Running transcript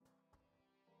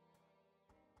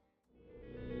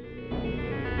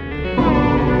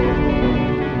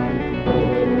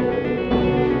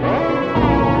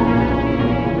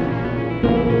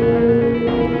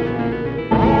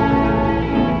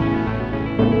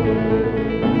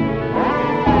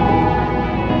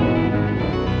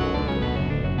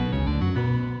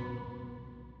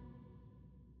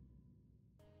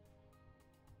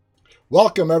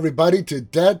Welcome, everybody, to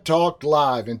Dead Talk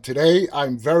Live. And today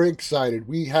I'm very excited.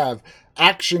 We have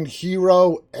action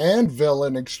hero and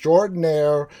villain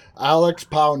extraordinaire, Alex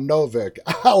Paunovic.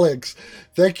 Alex,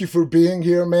 thank you for being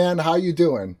here, man. How you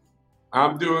doing?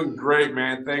 I'm doing great,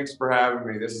 man. Thanks for having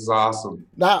me. This is awesome.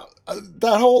 Now,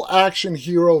 that whole action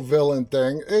hero villain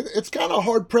thing, it's kind of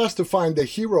hard pressed to find the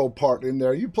hero part in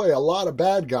there. You play a lot of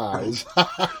bad guys.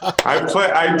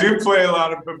 I do play a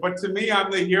lot of, but to me, I'm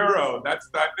the hero. I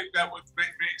think that what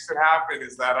makes it happen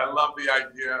is that I love the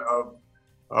idea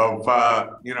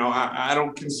I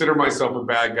don't consider myself a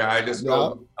bad guy. I just Yeah.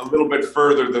 go a little bit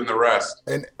further than the rest.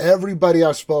 And everybody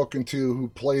I've spoken to who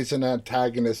plays an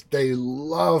antagonist, they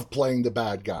love playing the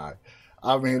bad guy.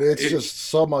 I mean, it's just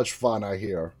so much fun, I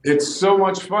hear. It's so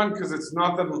much fun because it's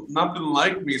nothing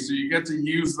like me. So you get to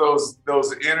use those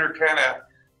inner kind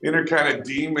of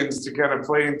demons to kind of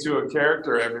play into a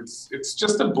character, and it's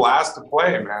just a blast to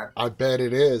play, man. I bet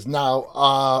it is. Now,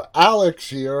 Alex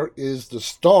here is the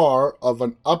star of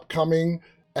an upcoming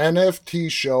NFT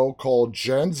show called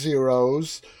Gen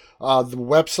Zeros. The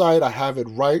website, I have it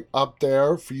right up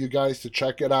there for you guys to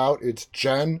check it out. It's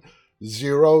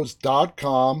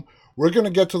genzeros.com. We're going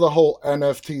to get to the whole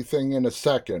NFT thing in a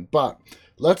second, but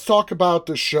let's talk about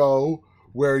the show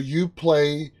where you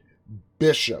play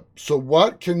Bishop. So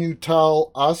what can you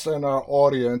tell us and our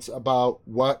audience about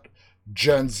what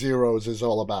Gen Zeros is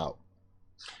all about?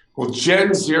 Well,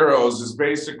 Gen Zeros is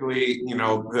basically,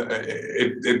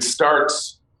 it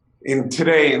starts in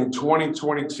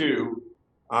 2022,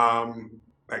 a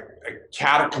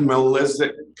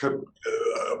cataclysmic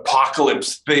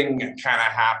apocalypse thing kind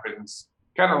of happens,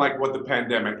 kind of like what the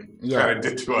pandemic kind of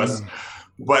did to us.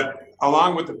 But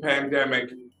along with the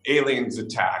pandemic, aliens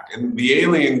attack, and the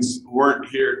aliens weren't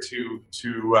here to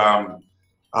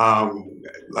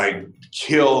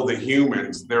kill the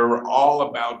humans. They were all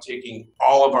about taking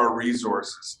all of our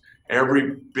resources,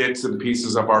 every bits and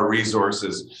pieces of our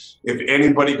resources. If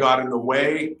anybody got in the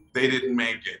way, they didn't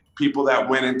make it. People that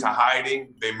went into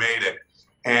hiding, they made it.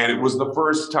 And it was the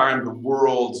first time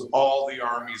all the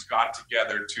armies got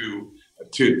together to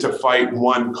fight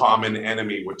one common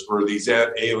enemy, which were these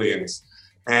aliens.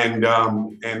 And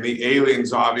the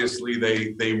aliens, obviously,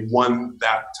 they won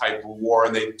that type of war,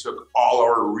 and they took all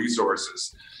our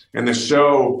resources. And the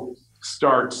show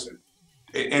starts,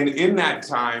 and in that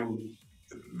time,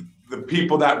 the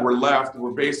people that were left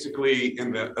were basically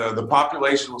the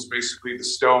population was basically the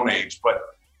Stone Age, but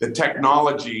the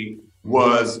technology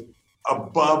was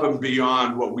above and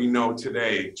beyond what we know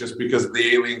today, just because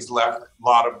the aliens left a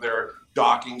lot of their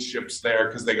docking ships there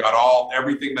because they got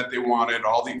everything that they wanted,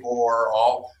 all the ore,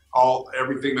 all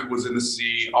everything that was in the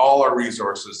sea, all our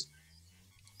resources.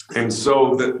 And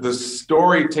so the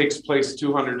story takes place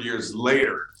 200 years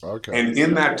later. Okay. And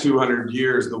in that 200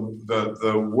 years,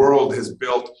 the world has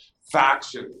built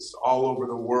factions all over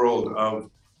the world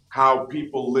of how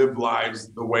people live lives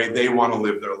the way they want to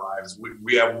live their lives.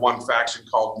 We have one faction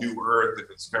called New Earth, and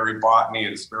it's very botany,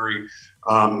 and it's very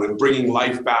bringing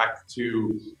life back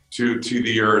to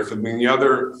the earth. And then the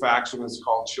other faction is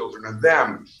called Children of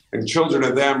Them, and Children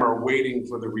of Them are waiting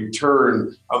for the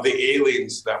return of the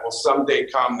aliens that will someday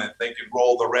come, that they can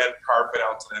roll the red carpet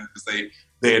out to them because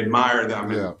they admire them.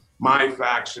 Yeah. And my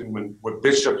faction, with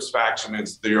Bishop's faction,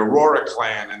 it's the Aurora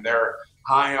clan, and they're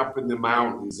high up in the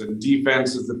mountains, and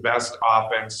defense is the best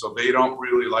offense, so they don't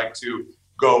really like to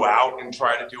go out and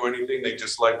try to do anything. They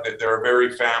just like that. They're a very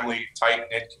family,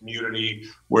 tight-knit community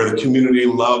where the community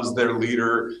loves their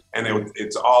leader, and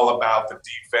it's all about the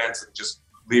defense and just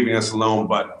leaving us alone.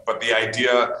 But the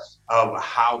idea of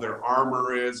how their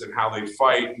armor is and how they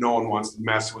fight, no one wants to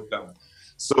mess with them.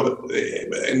 So,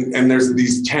 and there's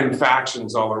these 10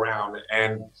 factions all around,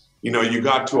 and you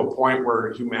got to a point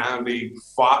where humanity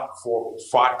fought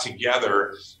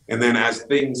together, and then as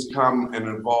things come and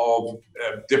evolve,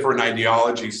 different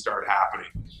ideologies start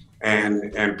happening,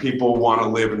 and people want to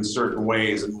live in certain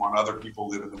ways and want other people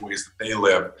live in the ways that they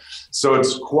live. So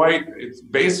it's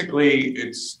basically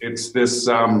this.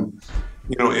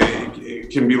 It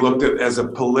can be looked at as a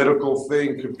political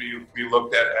thing, could be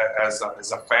looked at as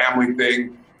a family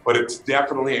thing, but it's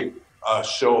definitely a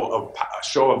show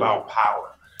about power.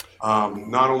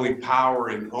 Not only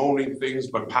power in owning things,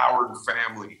 but power in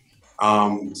family.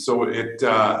 So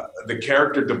the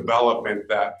character development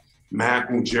that Matt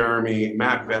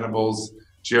Venables,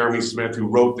 Jeremy Smith, who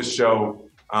wrote the show,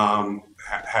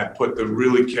 had put the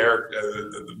really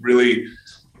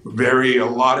a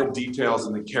lot of details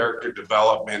in the character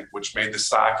development, which made the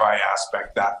sci-fi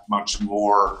aspect that much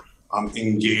more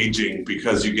engaging,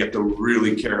 because you get to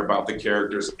really care about the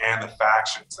characters and the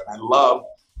factions. And I love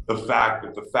the fact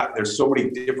that there's so many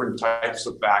different types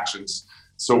of factions.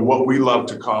 So what we love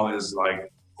to call is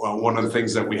like, well, one of the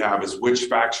things that we have is, which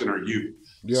faction are you?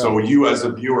 Yeah. So you as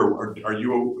a viewer, are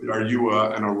you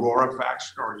an Aurora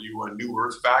faction, or are you a New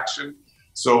Earth faction?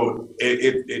 So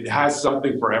it has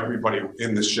something for everybody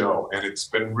in the show, and it's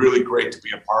been really great to be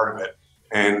a part of it,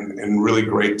 and really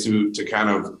great to kind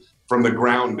of from the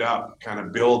ground up kind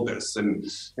of build this, and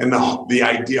the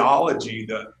ideology,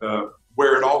 the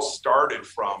where it all started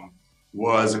from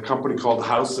was a company called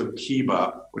House of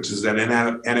Kiba, which is an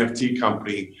NFT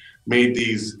company, made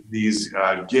these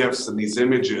GIFs and these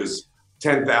images,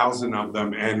 10,000 of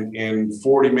them, and in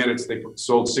 40 minutes they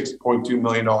sold $6.2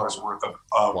 million worth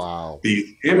of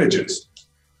these images.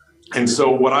 And so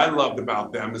what I loved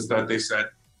about them is that they said,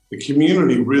 the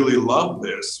community really loved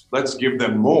this, let's give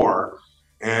them more.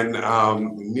 And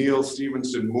Neil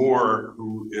Stevenson Moore,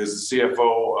 who is the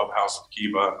CFO of House of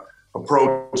Kiba,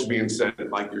 approached me and said,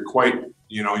 like,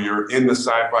 you're in the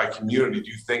sci-fi community,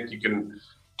 do you think you can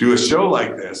do a show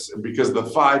like this? And because the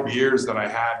 5 years that I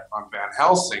had on Van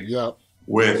Helsing,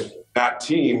 with that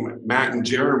team, Matt and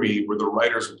Jeremy were the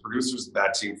writers and producers of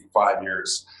that team for 5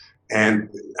 years. And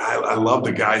I love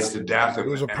the guys to death. It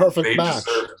was a perfect match.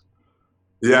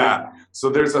 Yeah. So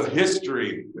there's a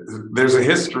history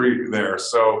there.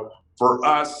 So for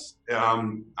us,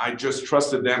 I just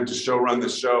trusted them to run the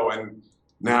show. And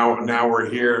now we're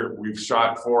here. We've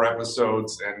shot 4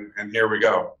 episodes, and here we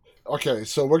go. Okay,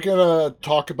 so we're going to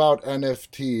talk about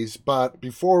NFTs, but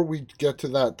before we get to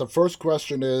that, the first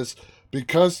question is,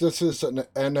 because this is an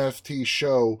NFT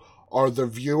show, are the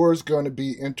viewers going to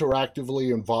be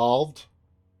interactively involved?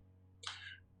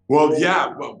 Well, yeah.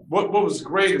 What was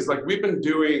great is, like, we've been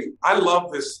doing, I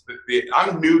love this.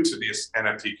 I'm new to this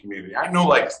NFT community. I know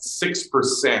like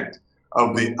 6%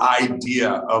 of the idea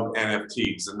of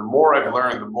NFTs. And the more I've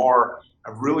learned, the more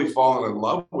I've really fallen in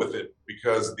love with it,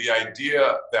 because the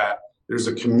idea that there's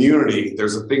a community,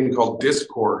 there's a thing called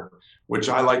Discord, which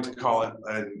I like to call it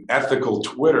an ethical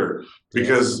Twitter,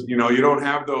 because, you don't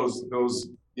have those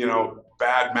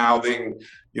bad mouthing,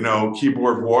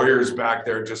 keyboard warriors back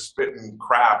there just spitting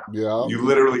crap. Yeah. You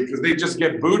literally, because they just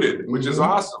get booted, which is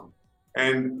awesome.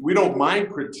 And we don't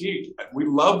mind critique. We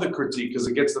love the critique because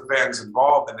it gets the fans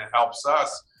involved and it helps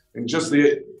us. And just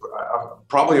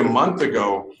probably a month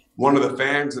ago, one of the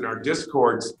fans in our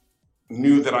Discords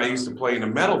knew that I used to play in a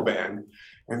metal band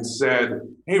and said,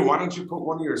 hey, why don't you put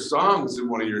one of your songs in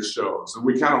one of your shows? And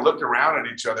we kind of looked around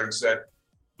at each other and said,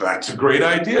 that's a great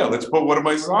idea. Let's put one of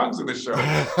my songs in the show.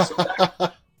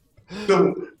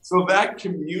 So that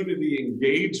community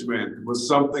engagement was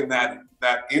something that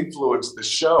influenced the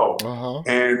show.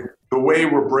 And the way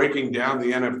we're breaking down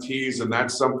the NFTs, and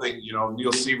that's something,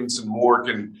 Neil Stevenson Moore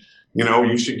can,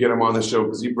 you should get him on the show,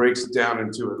 because he breaks it down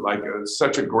into it like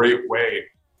such a great way.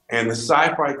 And the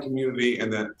sci-fi community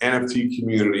and the NFT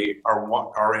community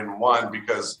are in one,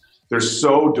 because they're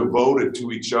so devoted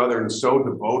to each other and so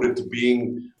devoted to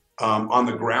being on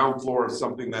the ground floor of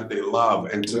something that they love,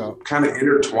 and to kind of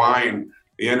intertwine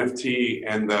the NFT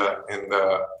and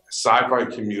the sci-fi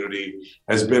community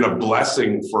has been a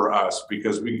blessing for us,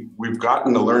 because we've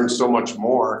gotten to learn so much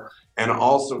more and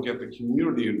also get the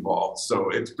community involved.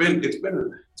 So it's been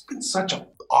such an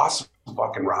awesome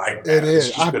fucking ride, man. It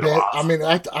is. I bet. Awesome. I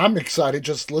mean, I'm excited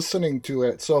just listening to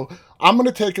it. So I'm going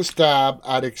to take a stab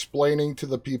at explaining to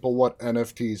the people what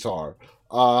NFTs are.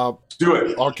 Do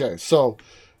it. Okay, so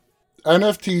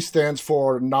NFT stands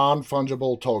for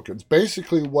non-fungible tokens.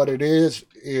 Basically, what it is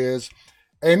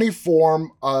any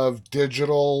form of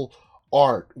digital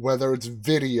art, whether it's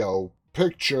video,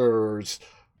 pictures,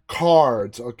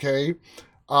 cards, okay?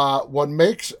 What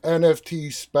makes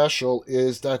NFTs special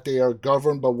is that they are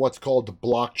governed by what's called the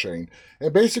blockchain.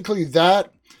 And basically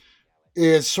that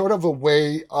is sort of a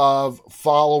way of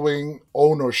following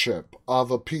ownership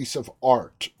of a piece of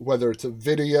art, whether it's a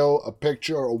video, a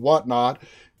picture, or whatnot.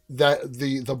 That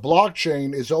the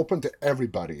blockchain is open to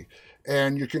everybody.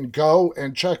 And you can go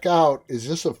and check out, is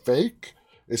this a fake?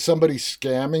 Is somebody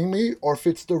scamming me? Or if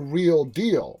it's the real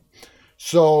deal.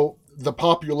 So the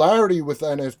popularity with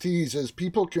NFTs is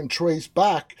people can trace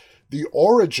back the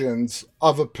origins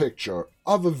of a picture,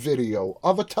 of a video,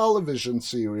 of a television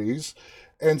series,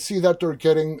 and see that they're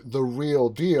getting the real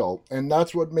deal. And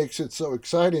that's what makes it so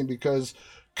exciting, because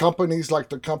companies like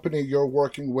the company you're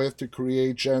working with to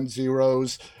create Gen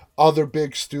Zeros, other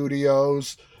big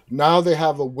studios, now they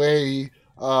have a way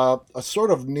a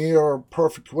sort of near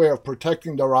perfect way of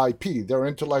protecting their IP, their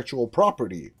intellectual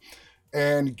property,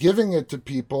 and giving it to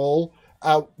people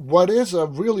at what is a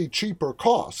really cheaper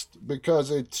cost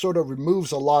because it sort of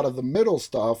removes a lot of the middle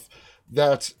stuff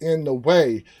that's in the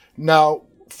way. Now,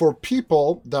 for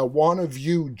people that want to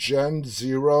view Gen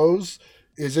Zeros,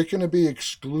 is it going to be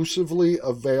exclusively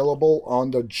available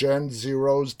on the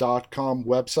genzeros.com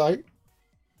website?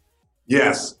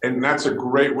 Yes, and that's a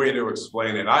great way to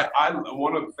explain it. I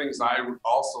one of the things I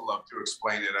also love to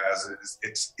explain it as is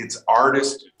it's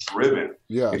artist driven.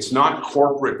 Yeah. It's not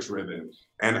corporate driven,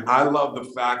 and I love the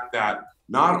fact that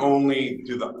not only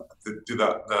do the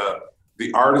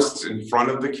artists in front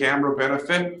of the camera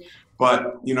benefit,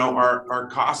 but our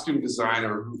costume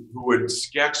designer who would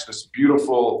sketch this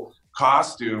beautiful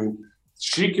costume,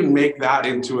 she can make that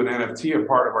into an NFT, a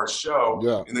part of our show.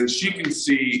 Yeah. And then she can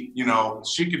see,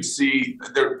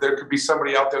 there could be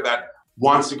somebody out there that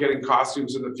wants to get in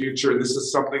costumes in the future. And this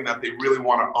is something that they really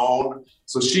want to own.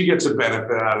 So she gets a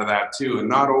benefit out of that too. And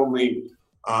not only,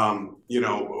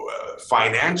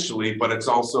 financially, but it's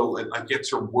also, it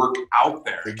gets her work out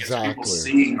there. It gets people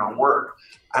seeing her work.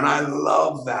 And I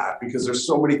love that because there's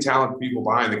so many talented people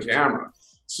behind the camera.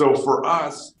 So for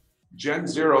us, Gen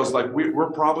Zeros, like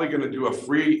we're probably going to do a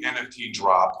free NFT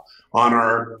drop on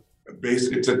our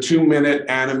basic. It's a 2-minute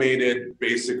animated,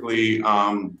 basically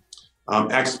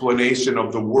explanation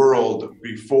of the world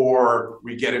before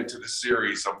we get into the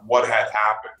series of what had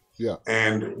happened. Yeah.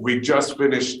 And we just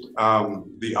finished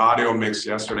the audio mix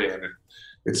yesterday, and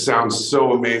it sounds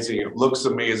so amazing. It looks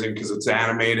amazing because it's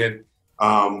animated.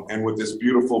 And with this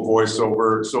beautiful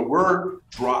voiceover. So we're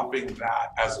dropping that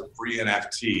as a free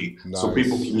NFT. Nice. So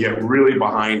people can get really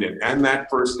behind it. And that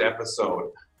first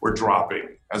episode we're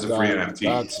dropping as a free NFT.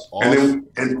 That's awesome.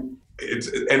 And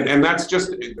that's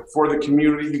just for the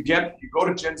community. You go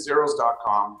to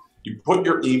genzeros.com, you put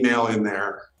your email in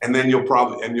there, and then you'll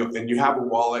probably and you have a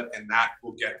wallet, and that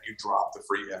will get you drop the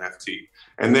free NFT.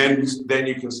 And then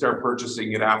you can start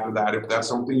purchasing it after that if that's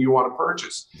something you want to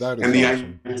purchase. That is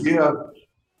awesome.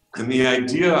 The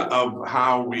idea of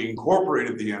how we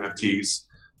incorporated the NFTs,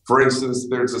 for instance,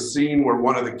 there's a scene where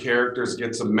one of the characters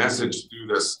gets a message through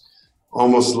this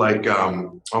almost like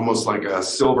a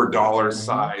silver dollar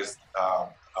sized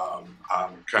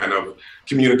kind of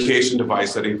communication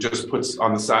device that he just puts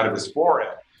on the side of his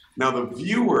forehead. Now the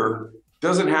viewer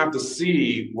doesn't have to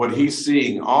see what he's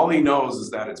seeing. All he knows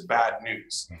is that it's bad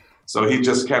news. So he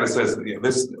just kind of says,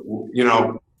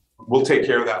 we'll take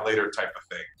care of that later type of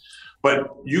thing.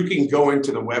 But you can go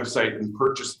into the website and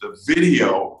purchase the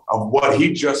video of what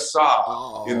he just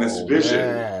saw in this vision.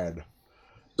 Man.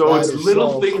 So it's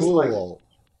little things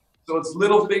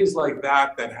like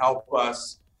that help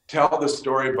us tell the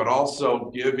story, but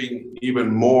also giving even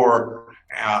more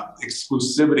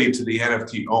exclusivity to the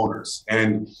NFT owners.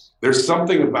 And there's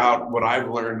something about what I've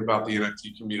learned about the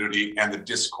NFT community and the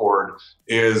Discord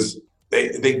is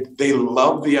they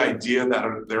love the idea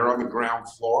that they're on the ground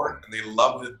floor, and they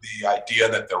love the idea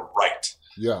that they're right.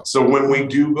 Yeah. So when we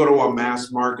do go to a mass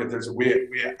market, we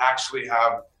actually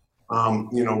have,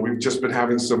 we've just been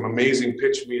having some amazing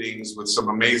pitch meetings with some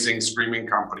amazing streaming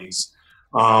companies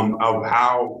of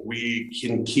how we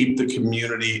can keep the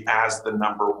community as the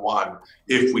number one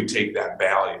if we take that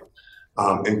value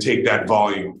and take that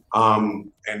volume.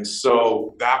 And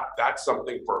so that's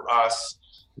something for us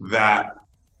that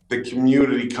the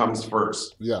community comes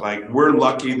first. Yeah. Like we're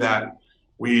lucky that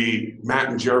Matt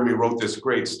and Jeremy wrote this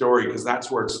great story because that's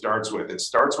where it starts with. It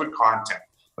starts with content.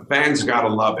 The fans got to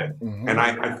love it. Mm-hmm. And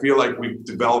I feel like we've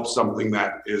developed something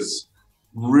that is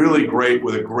really great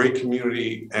with a great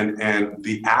community and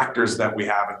the actors that we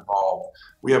have involved.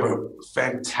 We have a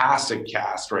fantastic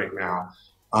cast right now.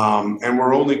 And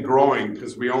we're only growing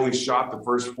because we only shot the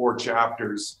first 4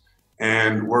 chapters,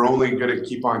 and we're only going to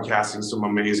keep on casting some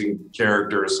amazing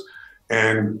characters.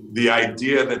 And the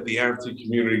idea that the NFT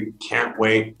community can't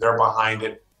wait, they're behind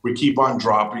it. We keep on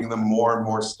dropping them more and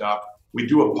more stuff. We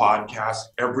do a podcast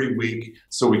every week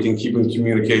so we can keep in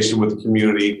communication with the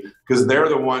community because they're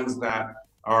the ones that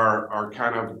are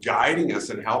kind of guiding us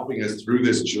and helping us through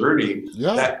this journey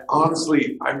that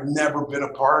honestly I've never been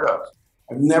a part of.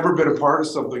 I've never been a part of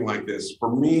something like this.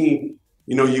 For me,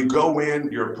 you go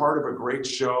in, you're a part of a great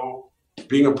show,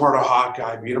 being a part of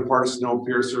Hawkeye, being a part of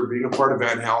Snowpiercer, being a part of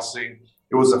Van Helsing.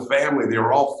 It was a family. They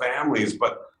were all families,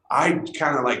 but I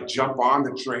kind of like jump on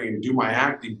the train, do my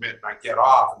acting bit, and I get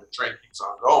off, and the train keeps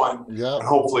on going. Yeah. And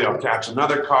hopefully I'll catch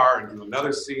another car and do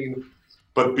another scene.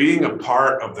 But being a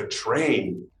part of the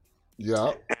train,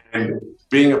 and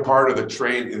being a part of the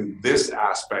train in this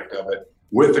aspect of it,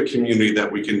 with a community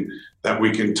that we can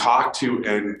talk to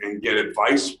and get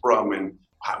advice from,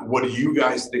 What do you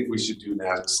guys think we should do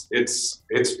next? It's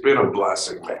been a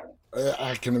blessing, man.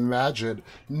 I can imagine.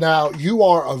 Now, you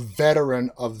are a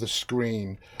veteran of the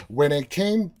screen. When it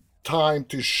came time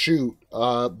to shoot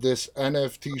this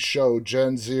NFT show,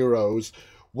 Gen Zeros,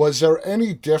 was there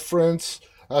any difference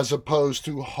as opposed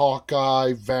to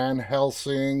Hawkeye, Van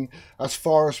Helsing, as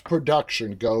far as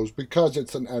production goes, because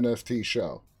it's an NFT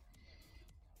show?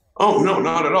 Oh no,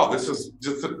 not at all.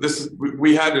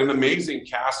 We had an amazing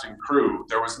cast and crew.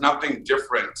 There was nothing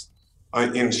different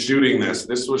in shooting this.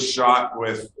 This was shot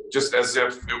with just as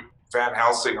if Van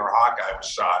Helsing or Hawkeye was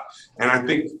shot. And I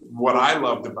think what I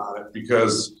loved about it,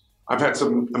 because I've had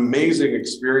some amazing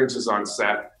experiences on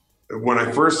set. When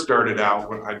I first started out,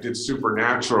 when I did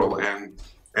Supernatural,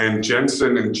 and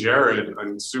Jensen and Jared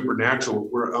and Supernatural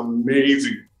were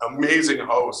amazing, amazing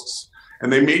hosts.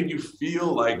 And they made you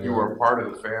feel like you were a part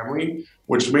of the family,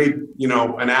 which made,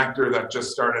 an actor that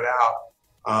just started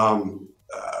out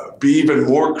be even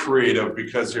more creative,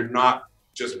 because you're not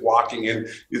just walking in.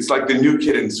 It's like the new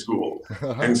kid in school.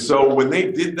 And so when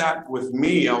they did that with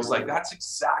me, I was like, that's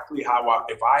exactly how,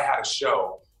 if I had a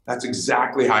show, that's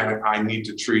exactly how I need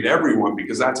to treat everyone,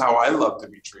 because that's how I love to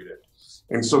be treated.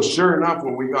 And so sure enough,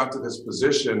 when we got to this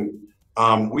position,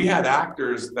 we had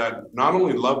actors that not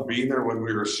only loved being there when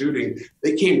we were shooting,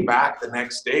 they came back the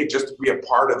next day just to be a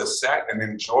part of the set and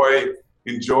enjoy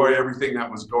everything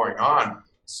that was going on.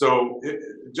 So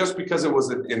just because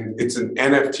it's an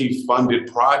NFT funded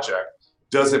project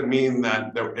doesn't mean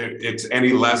that it's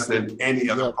any less than any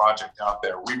other project out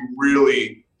there.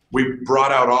 We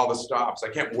brought out all the stops. I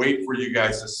can't wait for you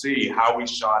guys to see how we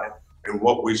shot it and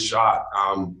what we shot.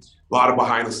 A lot of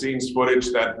behind the scenes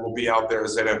footage that will be out there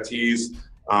as NFTs.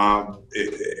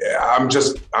 I'm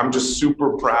just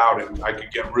super proud, and I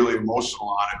could get really emotional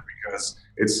on it, because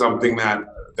it's something that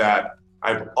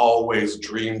I've always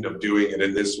dreamed of doing it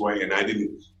in this way, and I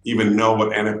didn't even know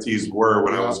what NFTs were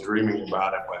when I was dreaming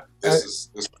about it. But this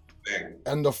is the thing.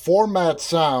 And the format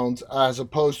sounds, as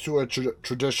opposed to a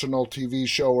traditional TV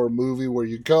show or movie where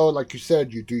you go, like you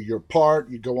said, you do your part,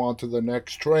 you go on to the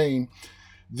next train.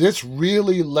 This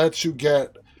really lets you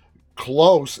get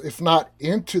close, if not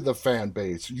into the fan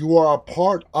base. You are a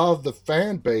part of the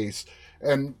fan base,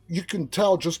 and you can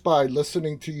tell just by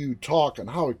listening to you talk and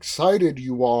how excited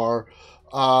you are,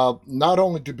 not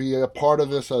only to be a part of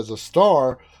this as a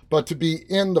star, but to be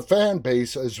in the fan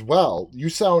base as well. You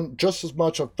sound just as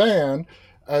much a fan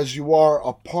as you are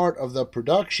a part of the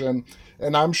production,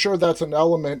 and I'm sure that's an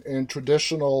element in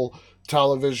traditional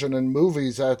television and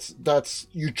movies. That's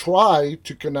you try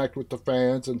to connect with the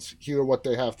fans and hear what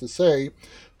they have to say,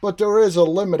 but there is a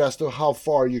limit as to how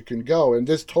far you can go, and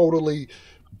this totally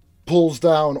pulls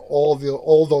down all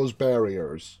those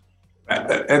barriers.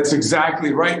 That's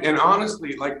exactly right. And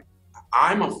honestly, like,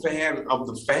 I'm a fan of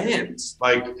the fans.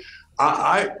 Like,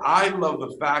 I love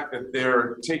the fact that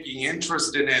they're taking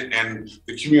interest in it, and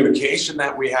the communication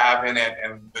that we have in it,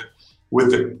 and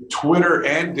with the Twitter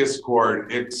and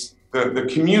Discord, it's the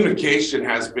communication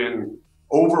has been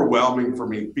overwhelming for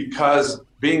me, because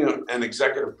being an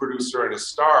executive producer and a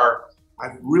star,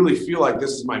 I really feel like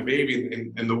this is my baby,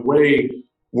 and the way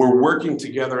we're working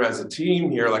together as a team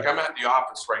here. Like, I'm at the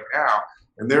office right now,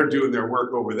 and they're doing their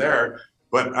work over there.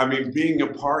 But I mean, being a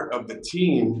part of the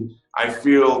team, I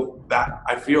feel that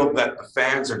the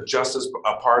fans are just as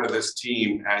a part of this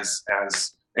team as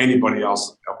anybody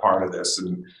else a part of this,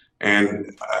 and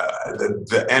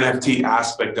the NFT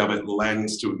aspect of it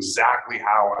lends to exactly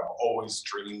how I've always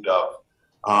dreamed of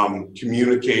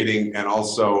communicating and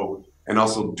also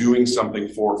doing something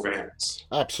for fans.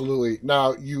 Absolutely.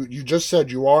 Now, you just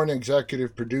said you are an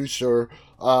executive producer.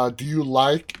 Do you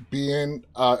like being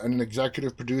an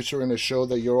executive producer in a show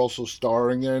that you're also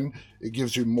starring in? It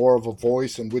gives you more of a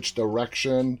voice in which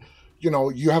direction,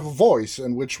 you have a voice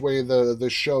in which way the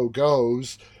show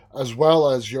goes, as well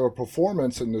as your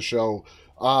performance in the show.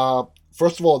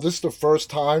 First of all, this is the first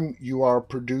time you are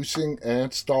producing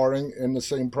and starring in the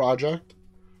same project?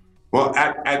 Well,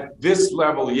 at this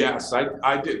level, yes.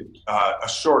 I did a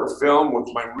short film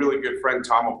with my really good friend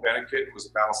Tom O'Benniket, who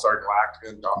was Battlestar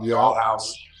Galactica and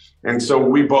Dollhouse. And so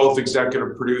we both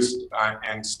executive produced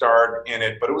and starred in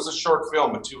it. But it was a short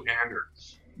film, a two-hander.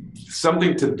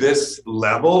 Something to this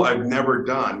level I've never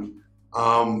done.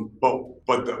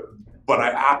 But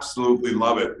I absolutely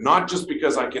love it. Not just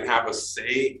because I can have a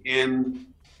say in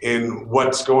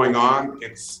what's going on.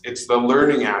 It's the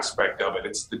learning aspect of it.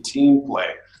 It's the team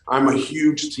play. I'm a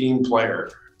huge team player.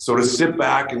 So to sit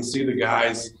back and see the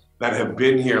guys that have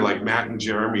been here, like Matt and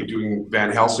Jeremy, doing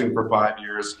Van Helsing for 5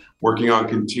 years, working on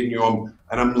Continuum,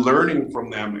 and I'm learning from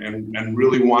them and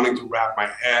really wanting to wrap my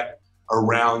head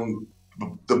around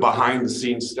the behind the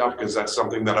scenes stuff because that's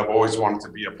something that I've always wanted to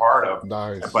be a part of.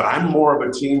 Nice. But I'm more of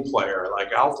a team player.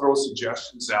 Like I'll throw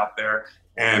suggestions out there,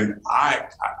 and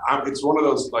it's one of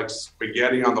those like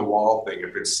spaghetti on the wall thing.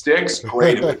 If it sticks,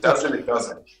 great. If it doesn't, it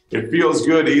doesn't. It feels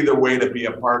good either way to be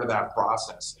a part of that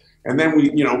process. And then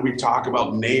we talk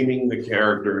about naming the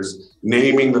characters,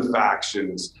 naming the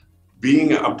factions.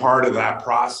 Being a part of that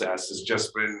process has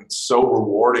just been so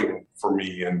rewarding for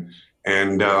me, and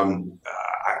I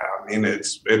mean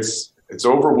it's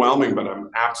overwhelming, but I'm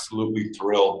absolutely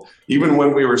thrilled. Even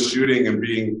when we were shooting and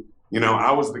being,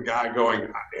 I was the guy going,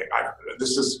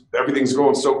 everything's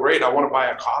going so great. I want to buy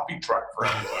a coffee truck for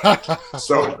everybody.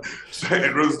 so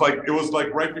it was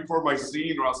like right before my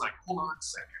scene where I was like, hold on a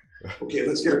second. Okay,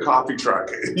 let's get a coffee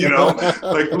truck.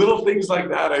 Like little things like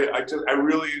that. I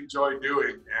really enjoy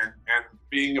doing, and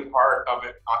being a part of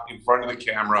it in front of the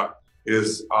camera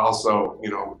is also,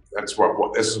 that's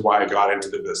this is why I got into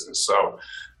the business. So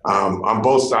on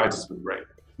both sides, it's been great.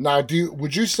 Now,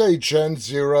 would you say Gen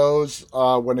Zeros,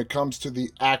 when it comes to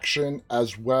the action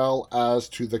as well as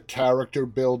to the character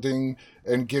building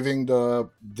and giving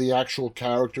the actual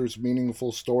characters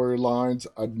meaningful storylines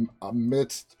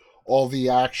amidst all the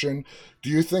action, do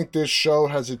you think this show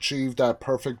has achieved that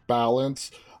perfect balance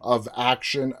of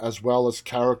action as well as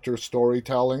character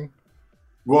storytelling?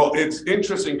 Well, it's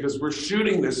interesting because we're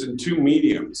shooting this in two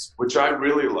mediums, which I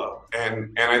really love.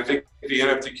 And I think the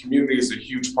NFT community is a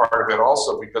huge part of it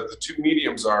also, because the two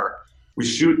mediums are, we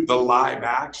shoot the live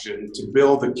action to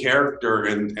build the character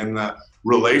and the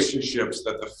relationships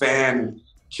that the fan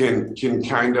can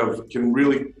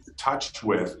really touch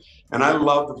with. And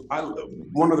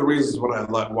one of the reasons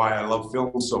why I love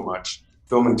film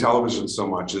and television so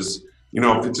much is,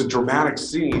 if it's a dramatic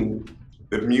scene,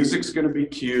 the music's going to be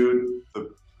cued.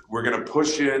 We're going to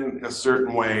push in a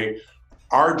certain way.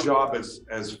 Our job as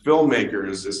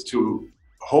filmmakers is to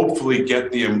hopefully get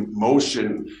the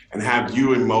emotion and have you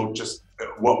emote just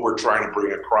what we're trying to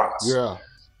bring across. Yeah.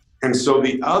 And so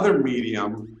the other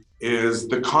medium is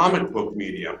the comic book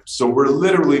medium. So we're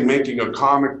literally making a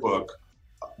comic book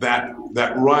that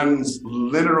runs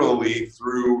literally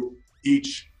through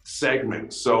each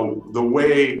segment. So the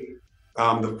way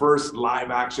the first live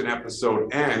action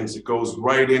episode ends, it goes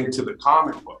right into the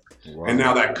comic book. Wow. And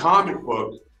now that comic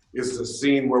book is the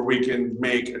scene where we can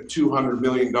make a $200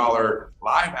 million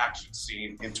live action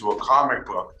scene into a comic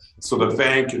book so the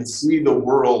fan can see the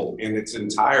world in its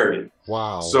entirety.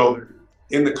 Wow. So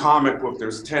in the comic book,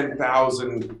 there's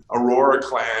 10,000 Aurora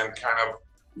clan kind of,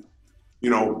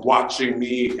 watching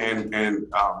me and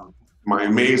my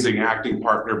amazing acting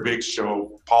partner, Big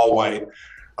Show, Paul White,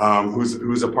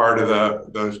 who's a part of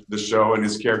the show, and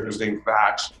his character's named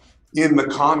Thatch, in the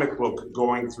comic book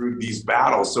going through these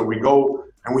battles. So we go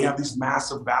and we have these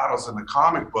massive battles in the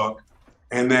comic book.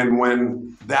 And then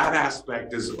when that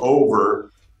aspect is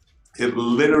over, it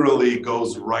literally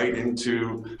goes right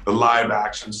into the live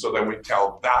action. So then we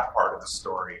tell that part of the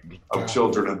story of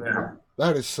Children of Them.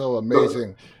 That is so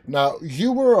amazing. Now,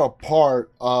 you were a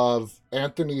part of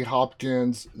Anthony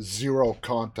Hopkins' Zero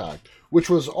Contact, which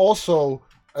was also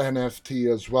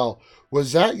NFT as well.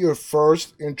 Was that your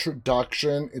first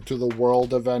introduction into the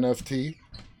world of NFT?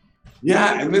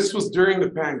 Yeah, and this was during the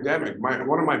pandemic.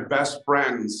 One of my best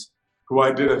friends, who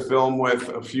I did a film with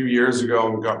a few years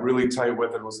ago and got really tight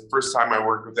with, it was the first time I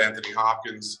worked with Anthony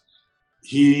Hopkins.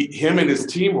 Him and his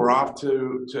team were off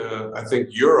to I think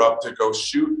Europe to go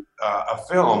shoot a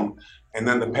film, and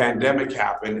then the pandemic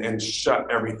happened and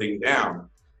shut everything down.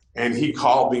 And he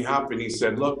called me up and he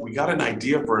said, look, we got an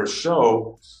idea for a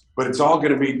show, but it's all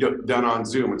going to be done on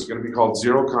Zoom. It's going to be called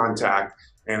Zero Contact,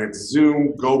 and it's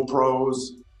Zoom,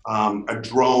 GoPros, a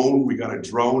drone. We got a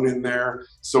drone in there.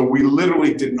 So we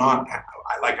literally did not have,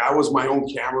 I was my own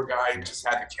camera guy, just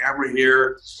had the camera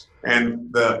here.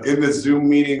 And in the Zoom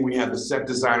meeting, we had the set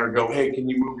designer go, hey, can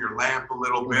you move your lamp a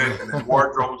little bit? And then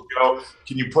wardrobe would go,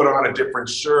 can you put on a different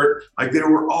shirt? Like, they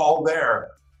were all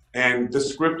there. And the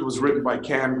script was written by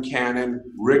Cam Cannon.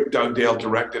 Rick Dugdale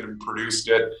directed and produced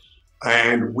it.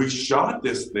 And we shot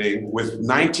this thing with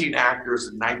 19 actors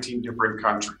in 19 different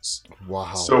countries.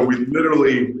 Wow. So we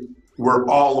literally were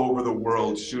all over the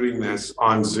world shooting this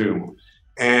on Zoom.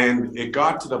 And it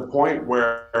got to the point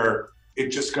where it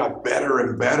just got better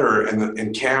and better.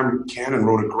 And Cam Cannon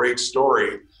wrote a great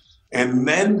story. And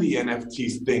then the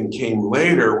NFT thing came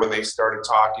later when they started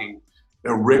talking.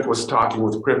 Rick was talking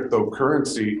with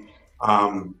cryptocurrency,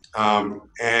 and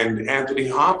Anthony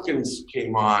Hopkins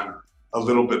came on a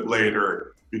little bit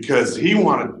later because him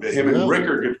and Rick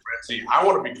are good friends. I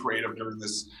want to be creative during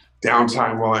this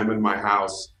downtime while I'm in my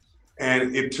house.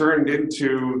 And it turned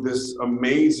into this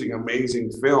amazing,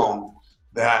 amazing film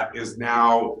that is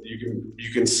now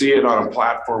you can see it on a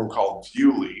platform called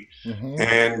Viewly,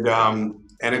 Mm-hmm.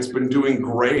 and it's been doing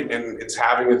great, and it's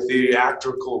having a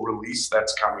theatrical release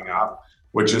that's coming up,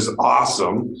 which is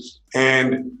awesome.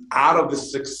 And out of the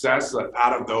success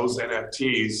out of those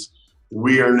NFTs,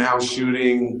 we are now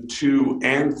shooting 2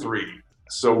 and 3.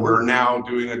 So we're now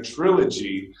doing a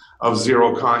trilogy of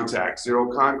Zero Contact.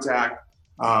 Zero Contact,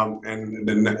 and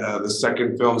then the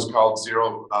second film is called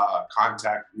Zero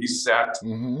Contact Reset,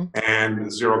 Mm-hmm.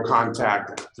 and Zero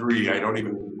Contact 3. I don't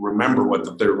even remember what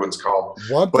the third one's called.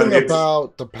 One But thing it's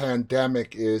about the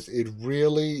pandemic is it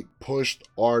really pushed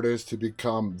artists to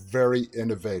become very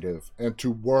innovative and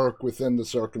to work within the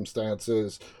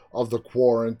circumstances of the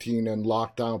quarantine and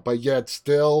lockdown, but yet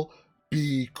still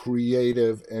be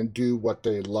creative and do what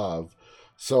they love.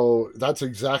 So that's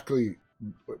exactly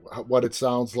what it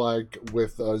sounds like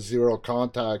with Zero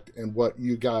Contact and what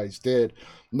you guys did.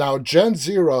 Now, Gen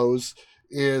Zeros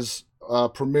is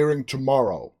premiering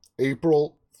tomorrow,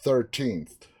 April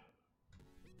 13th.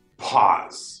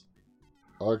 pause.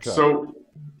 Okay. So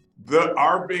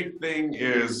our big thing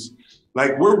is,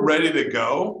 like, we're ready to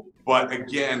go, but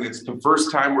again, it's the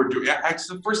first time we're doing. It's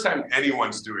the first time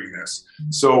anyone's doing this.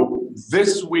 So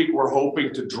this week we're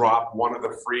hoping to drop one of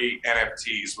the free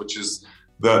NFTs, which is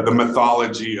the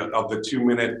mythology of the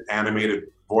 2-minute animated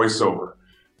voiceover.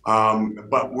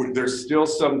 But there's still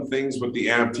some things with the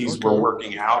NFTs Okay. we're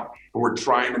working out. We're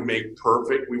trying to make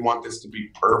perfect. We want this to be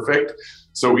perfect.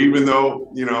 So even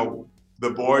though, the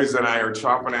boys and I are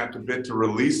chomping at the bit to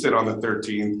release it on the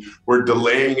 13th, we're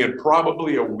delaying it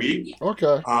probably a week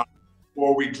Okay.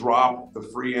 before we drop the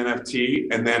free NFT.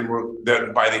 And then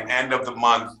by the end of the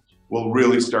month, we'll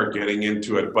really start getting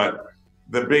into it. But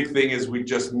the big thing is we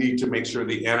just need to make sure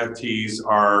the NFTs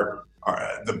are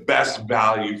the best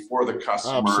value for the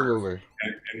customer. Absolutely.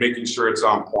 And making sure it's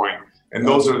on point. And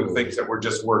those are the things that we're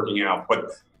just working out.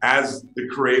 But as the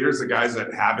creators, the guys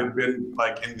that haven't been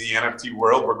like in the NFT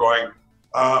world, we're going,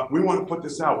 we want to put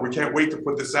this out. We can't wait to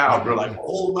put this out. They're like,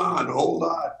 hold on.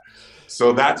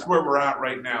 So that's where we're at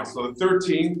right now. So the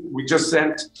 13th, we just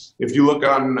sent, if you look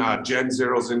on Gen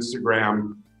Zero's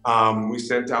Instagram, we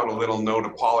sent out a little note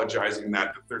apologizing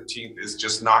that the 13th is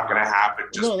just not going to happen.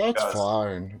 No, that's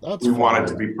fine. That's we fine. want it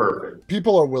to be perfect.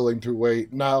 People are willing to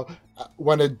wait. Now,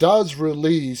 when it does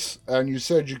release, and you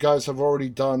said you guys have already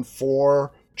done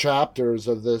 4 chapters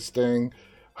of this thing,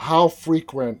 how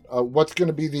frequent, what's going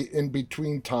to be the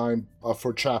in-between time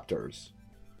for chapters?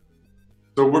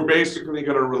 So we're basically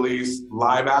going to release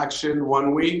live action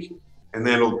one week, and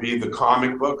then it'll be the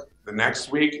comic book the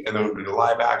next week, and then it'll be the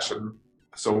live action.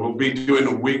 So we'll be doing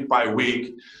it week by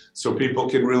week so people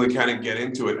can really kind of get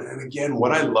into it. And again,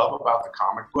 what I love about the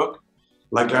comic book,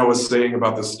 like I was saying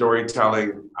about the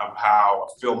storytelling of how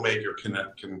a filmmaker can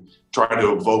try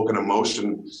to evoke an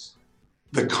emotion,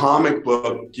 the comic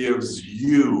book gives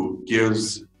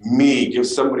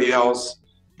somebody else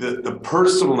the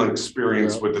personal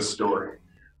experience with the story.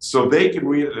 So they can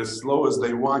read it as slow as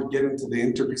they want, get into the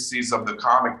intricacies of the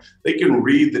comic. They can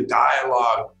read the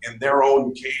dialogue in their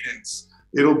own cadence.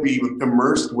 It'll be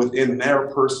immersed within their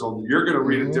personal. You're going to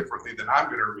read it differently than I'm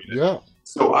going to read it. Yeah.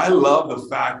 So I love the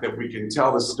fact that we can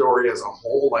tell the story as a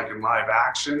whole, like in live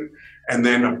action, and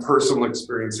then a personal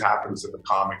experience happens in the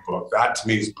comic book. That to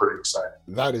me is pretty exciting.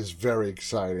 That is very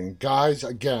exciting. Guys,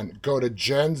 again, go to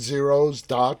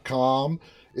genzeros.com.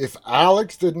 If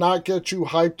Alex did not get you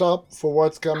hyped up for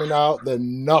what's coming out,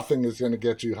 then nothing is going to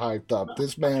get you hyped up.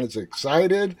 This man is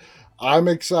excited. I'm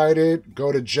excited.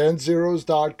 Go to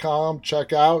genzeros.com,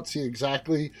 check out, see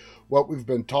exactly what we've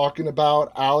been talking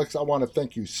about. Alex, I want to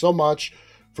thank you so much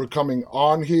for coming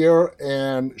on here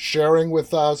and sharing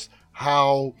with us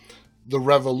how the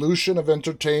revolution of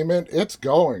entertainment, it's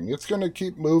going to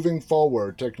keep moving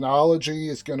forward. Technology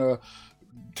is going to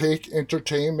take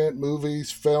entertainment, movies,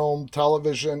 film,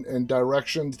 television in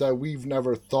directions that we've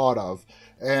never thought of.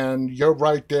 And you're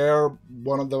right there,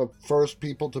 one of the first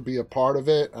people to be a part of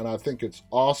it, and I think it's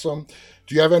awesome.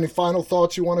 Do you have any final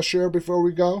thoughts you want to share before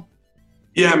we go?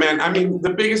 Yeah, man. I mean,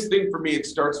 the biggest thing for me, it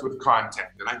starts with content.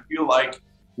 And I feel like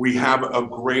we have a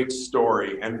great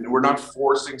story, and we're not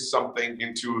forcing something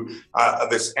into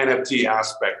this NFT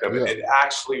aspect of it. It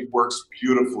actually works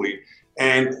beautifully.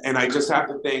 And I just have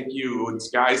to thank you. It's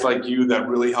guys like you that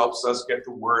really helps us get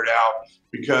the word out,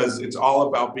 because it's all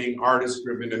about being artist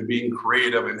driven and being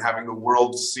creative and having the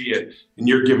world see it. And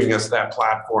you're giving us that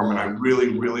platform, and I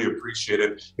really, really appreciate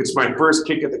it. It's my first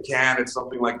kick at the can at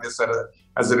something like this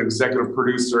as an executive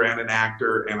producer and an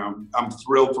actor, and I'm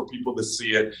thrilled for people to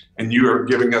see it. And you are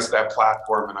giving us that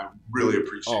platform, and I really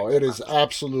appreciate it. Oh, it is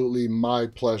absolutely my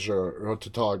pleasure to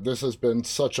talk. This has been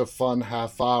such a fun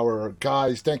half hour.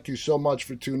 Guys, thank you so much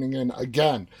for tuning in.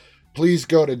 Again, please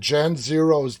go to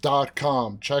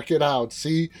genzeros.com. Check it out.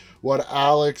 See what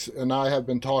Alex and I have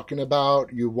been talking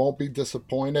about. You won't be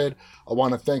disappointed. I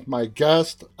want to thank my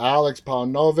guest, Alex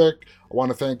Paunovic. I want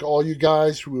to thank all you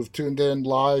guys who have tuned in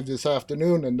live this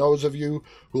afternoon, and those of you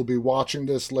who will be watching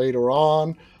this later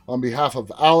on. On behalf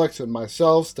of Alex and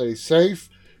myself, stay safe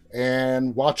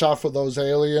and watch out for those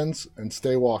aliens and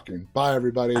stay walking. Bye,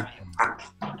 everybody.